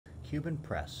Cuban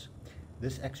Press.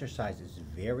 This exercise is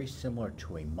very similar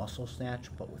to a muscle snatch,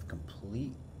 but with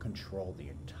complete control the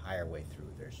entire way through.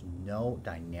 There's no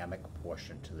dynamic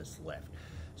portion to this lift.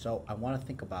 So I want to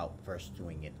think about first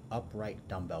doing an upright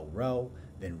dumbbell row,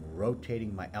 then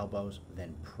rotating my elbows,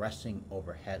 then pressing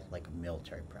overhead like a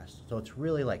military press. So it's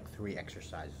really like 3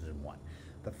 exercises in one.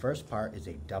 The first part is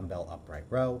a dumbbell upright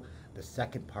row. The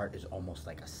second part is almost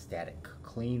like a static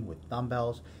clean with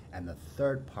dumbbells. And the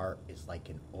third part is like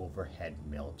an overhead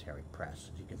military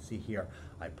press. As you can see here,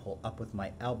 I pull up with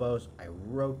my elbows, I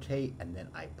rotate, and then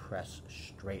I press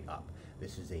straight up.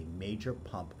 This is a major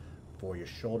pump for your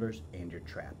shoulders and your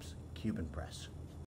traps. Cuban Press.